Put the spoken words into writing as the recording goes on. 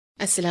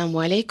Assalamu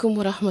alaikum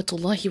wa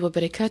rahmatullahi wa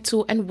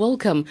barakatuh, and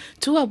welcome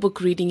to our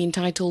book reading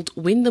entitled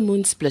When the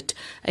Moon Split,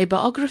 a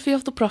biography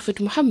of the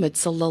Prophet Muhammad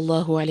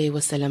sallallahu alaihi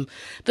wasallam.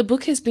 The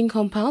book has been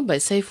compiled by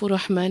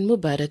Safiur-Rahman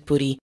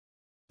Mubarakpuri.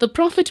 The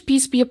Prophet,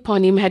 peace be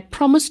upon him, had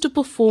promised to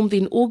perform the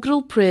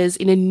inaugural prayers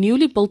in a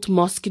newly built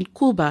mosque in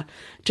Quba,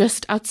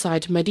 just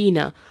outside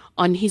Medina,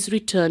 on his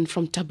return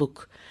from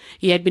Tabuk.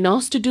 He had been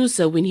asked to do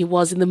so when he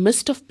was in the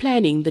midst of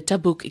planning the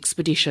Tabuk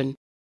expedition.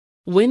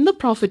 When the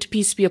Prophet,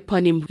 peace be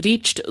upon him,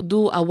 reached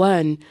Dhu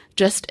Awan,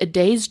 just a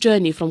day's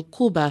journey from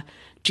Quba,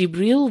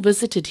 Jibril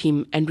visited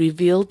him and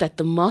revealed that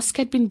the mosque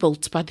had been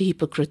built by the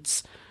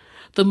hypocrites.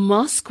 The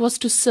mosque was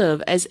to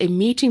serve as a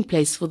meeting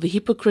place for the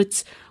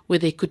hypocrites where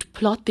they could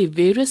plot their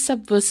various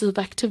subversive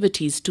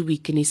activities to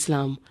weaken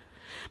Islam.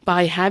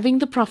 By having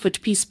the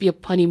Prophet, peace be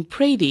upon him,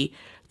 pray there,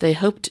 they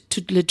hoped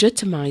to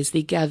legitimize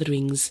their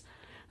gatherings.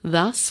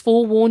 Thus,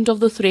 forewarned of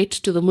the threat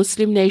to the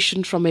Muslim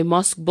nation from a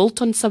mosque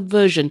built on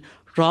subversion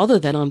rather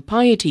than on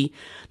piety,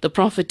 the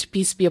Prophet,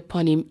 peace be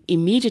upon him,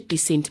 immediately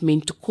sent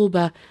men to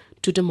Quba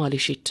to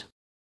demolish it.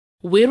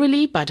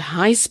 Wearily but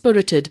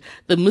high-spirited,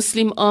 the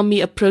Muslim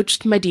army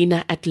approached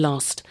Medina at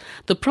last.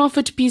 The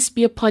Prophet, peace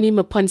be upon him,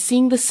 upon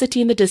seeing the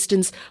city in the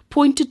distance,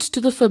 pointed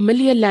to the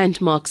familiar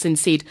landmarks and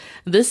said,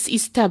 "This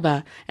is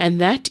Taba, and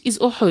that is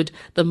Uhud,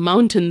 the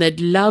mountain that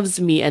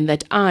loves me and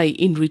that I,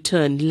 in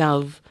return,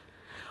 love."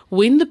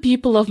 When the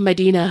people of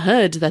Medina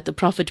heard that the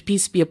Prophet,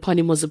 peace be upon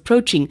him, was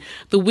approaching,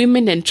 the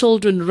women and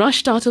children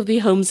rushed out of their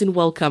homes in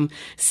welcome,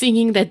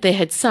 singing that they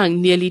had sung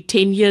nearly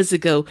 10 years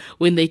ago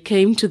when they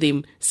came to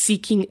them,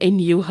 seeking a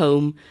new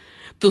home.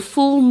 "The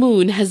full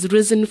moon has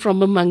risen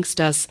from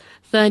amongst us,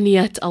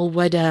 Thaniyat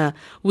al-Wada.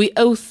 We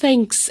owe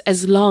thanks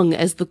as long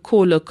as the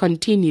caller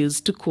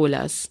continues to call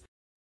us."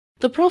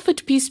 The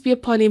Prophet, peace be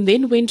upon him,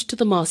 then went to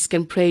the mosque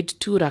and prayed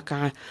 2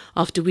 rak'ah,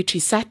 after which he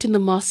sat in the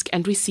mosque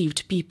and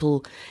received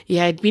people. He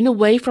had been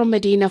away from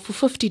Medina for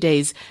 50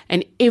 days,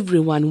 and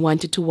everyone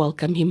wanted to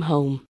welcome him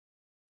home.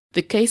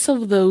 The case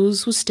of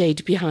those who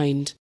stayed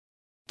behind.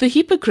 The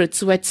hypocrites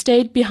who had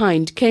stayed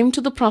behind came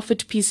to the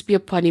Prophet, peace be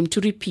upon him,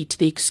 to repeat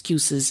their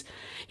excuses.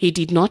 He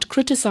did not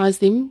criticize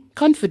them,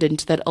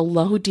 confident that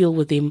Allah would deal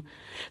with them.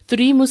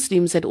 3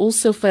 Muslims had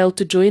also failed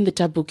to join the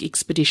Tabuk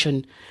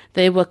expedition.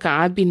 They were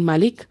Ka'ab bin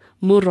Malik,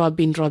 Murrah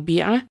bin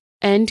Rabi'ah,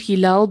 and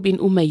Hilal bin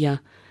Umayyah.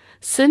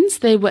 Since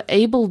they were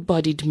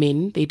able-bodied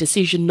men, their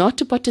decision not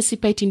to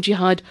participate in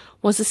jihad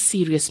was a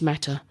serious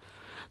matter.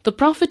 The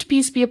Prophet,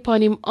 peace be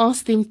upon him,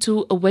 asked them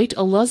to await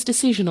Allah's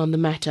decision on the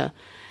matter.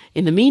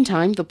 In the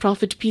meantime, the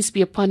Prophet, peace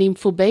be upon him,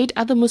 forbade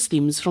other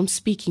Muslims from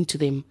speaking to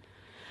them.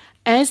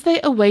 As they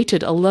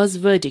awaited Allah's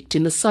verdict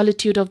in the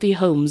solitude of their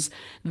homes,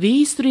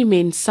 these 3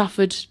 men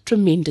suffered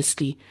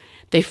tremendously.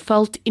 They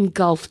felt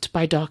engulfed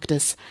by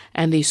darkness,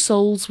 and their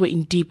souls were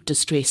in deep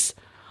distress.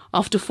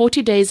 After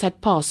 40 days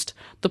had passed,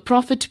 the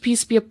Prophet,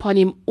 peace be upon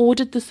him,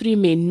 ordered the 3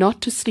 men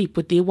not to sleep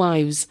with their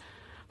wives.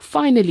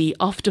 Finally,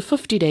 after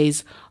 50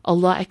 days,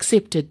 Allah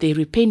accepted their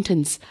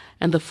repentance,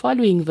 and the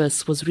following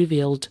verse was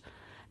revealed.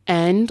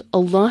 "And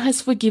Allah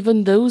has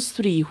forgiven those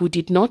 3 who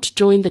did not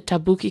join the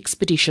Tabuk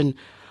expedition.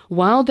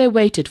 While they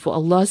waited for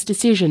Allah's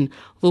decision,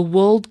 the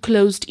world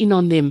closed in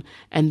on them,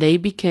 and they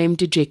became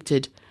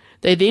dejected.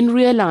 They then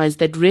realized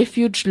that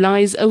refuge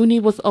lies only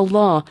with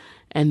Allah,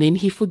 and then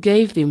He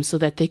forgave them so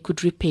that they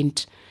could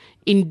repent.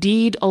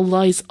 Indeed,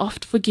 Allah is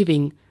oft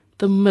forgiving,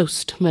 the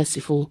most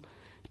merciful."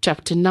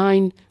 Chapter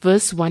 9,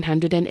 verse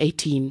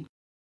 118.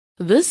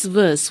 This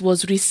verse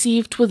was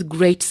received with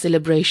great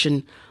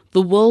celebration.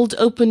 The world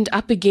opened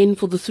up again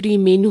for the 3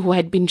 men who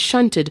had been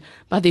shunted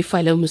by their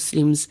fellow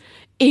Muslims.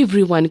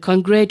 Everyone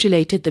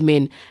congratulated the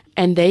men,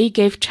 and they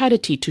gave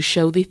charity to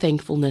show their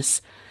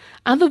thankfulness.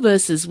 Other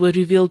verses were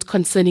revealed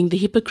concerning the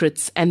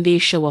hypocrites and their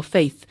show of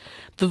faith.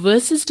 The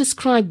verses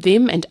described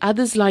them and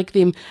others like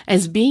them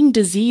as being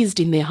diseased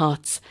in their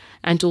hearts,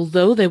 and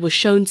although they were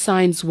shown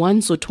signs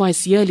once or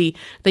twice yearly,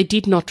 they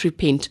did not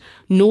repent,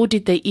 nor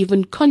did they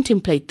even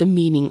contemplate the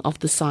meaning of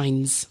the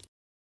signs.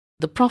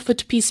 The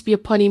Prophet, peace be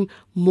upon him,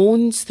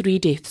 mourns 3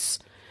 deaths.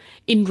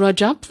 In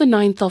Rajab, the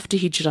 9th after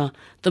Hijrah,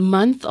 the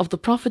month of the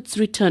Prophet's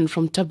return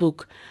from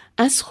Tabuk,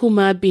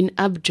 Ashuma bin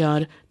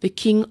Abjar, the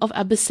king of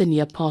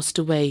Abyssinia, passed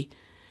away.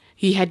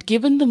 He had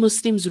given the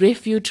Muslims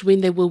refuge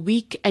when they were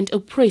weak and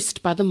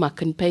oppressed by the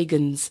Meccan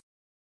pagans.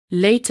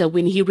 Later,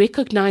 when he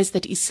recognized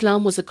that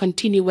Islam was a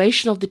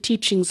continuation of the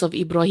teachings of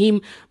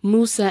Ibrahim,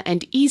 Musa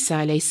and Isa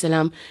alayhis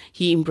salam,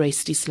 he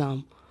embraced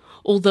Islam.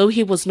 Although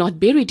he was not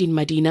buried in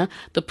Medina,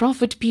 the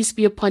Prophet, peace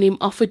be upon him,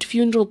 offered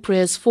funeral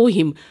prayers for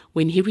him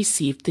when he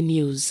received the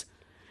news.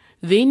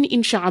 Then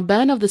in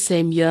Sha'ban of the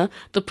same year,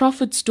 the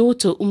Prophet's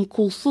daughter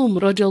Kulthum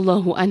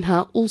radiallahu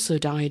anha also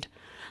died.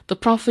 The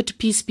Prophet,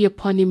 peace be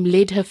upon him,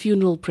 led her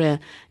funeral prayer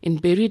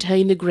and buried her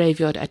in the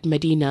graveyard at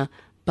Medina,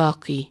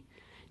 Baqi.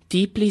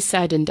 Deeply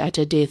saddened at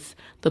her death,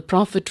 the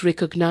Prophet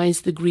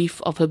recognized the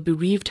grief of her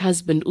bereaved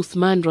husband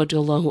Uthman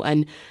radiallahu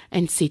anh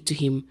and said to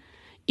him,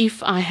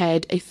 "If I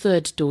had a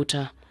 3rd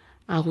daughter,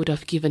 I would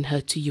have given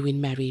her to you in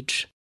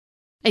marriage."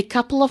 A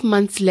couple of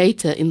months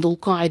later in Dhul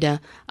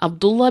Qa'dah,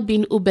 Abdullah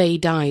bin Ubay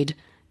died.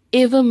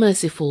 Ever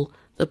merciful,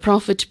 the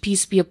Prophet,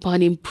 peace be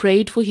upon him,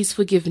 prayed for his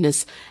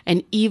forgiveness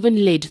and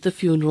even led the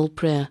funeral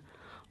prayer.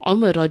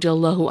 Umar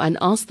radiallahu anh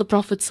asked the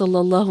Prophet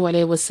sallallahu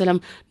alaihi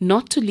wasallam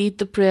not to lead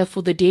the prayer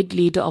for the dead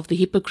leader of the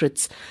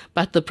hypocrites,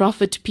 but the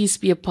Prophet, peace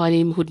be upon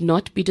him, would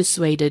not be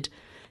dissuaded.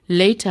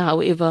 Later,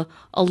 however,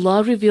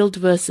 Allah revealed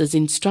verses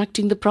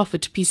instructing the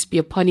Prophet, peace be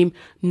upon him,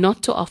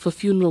 not to offer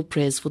funeral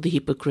prayers for the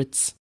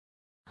hypocrites.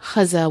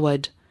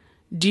 Khazawad.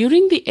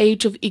 During the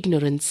age of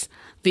ignorance,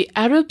 the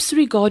Arabs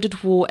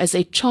regarded war as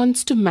a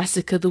chance to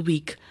massacre the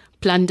weak,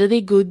 plunder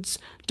their goods,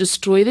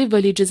 destroy their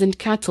villages and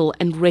cattle,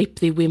 and rape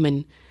their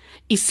women.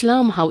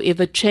 Islam,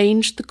 however,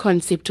 changed the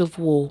concept of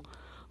war.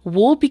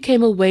 War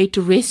became a way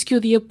to rescue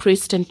the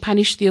oppressed and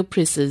punish the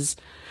oppressors.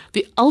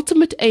 The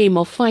ultimate aim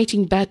of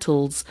fighting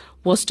battles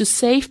was to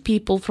save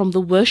people from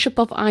the worship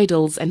of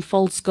idols and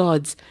false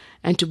gods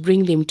and to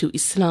bring them to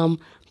Islam,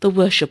 the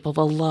worship of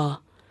Allah.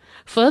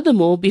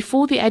 Furthermore,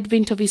 before the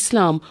advent of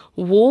Islam,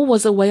 war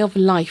was a way of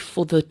life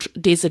for the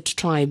desert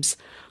tribes.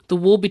 The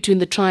war between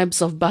the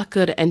tribes of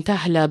Bakr and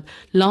Tahlab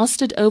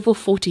lasted over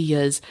 40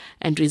 years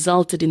and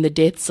resulted in the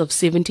deaths of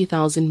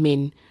 70,000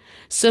 men.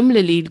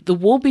 Similarly, the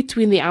war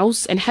between the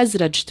Aus and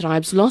Hazraj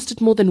tribes lasted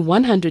more than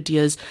 100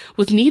 years,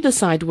 with neither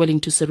side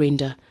willing to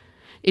surrender.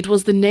 It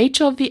was the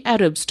nature of the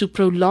Arabs to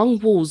prolong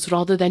wars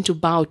rather than to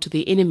bow to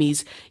their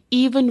enemies,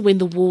 even when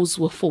the wars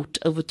were fought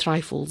over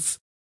trifles.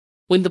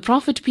 When the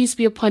Prophet, peace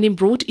be upon him,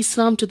 brought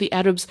Islam to the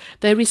Arabs,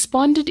 they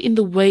responded in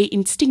the way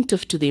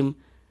instinctive to them.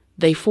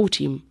 They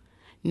fought him.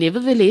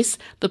 Nevertheless,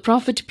 the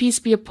Prophet, peace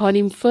be upon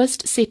him,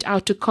 first set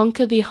out to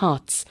conquer their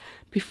hearts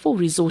before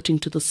resorting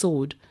to the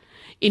sword.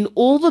 In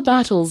all the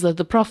battles that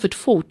the Prophet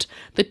fought,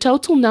 the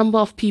total number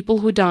of people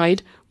who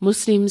died,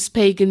 Muslims,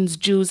 pagans,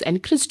 Jews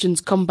and Christians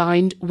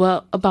combined,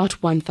 were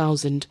about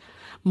 1,000.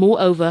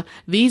 Moreover,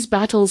 these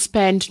battles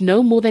spanned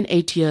no more than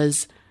 8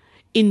 years.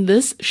 In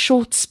this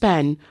short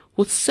span,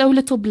 with so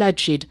little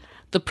bloodshed,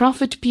 the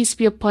Prophet, peace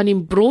be upon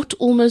him, brought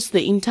almost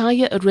the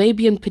entire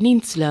Arabian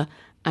Peninsula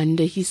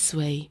under his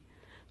sway.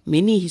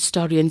 Many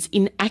historians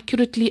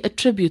inaccurately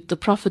attribute the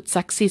Prophet's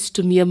success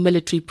to mere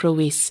military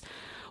prowess.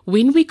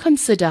 When we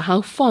consider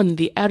how fond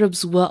the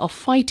Arabs were of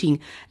fighting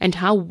and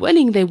how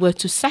willing they were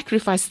to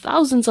sacrifice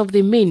thousands of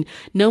their men,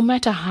 no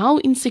matter how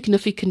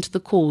insignificant the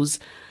cause,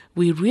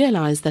 we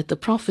realize that the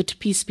Prophet,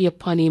 peace be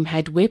upon him,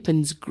 had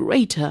weapons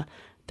greater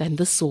than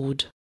the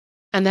sword.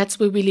 And that's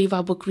where we leave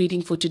our book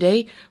reading for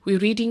today. We're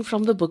reading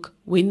from the book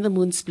When the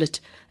Moon Split,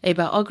 a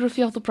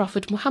biography of the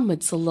Prophet Muhammad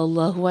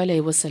sallallahu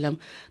alaihi wasallam.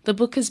 The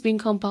book has been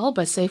compiled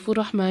by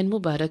Safiur-Rahman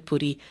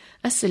Mubarakpuri.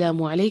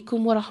 Assalamu alaikum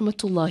wa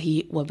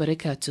rahmatullahi wa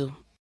barakatuh.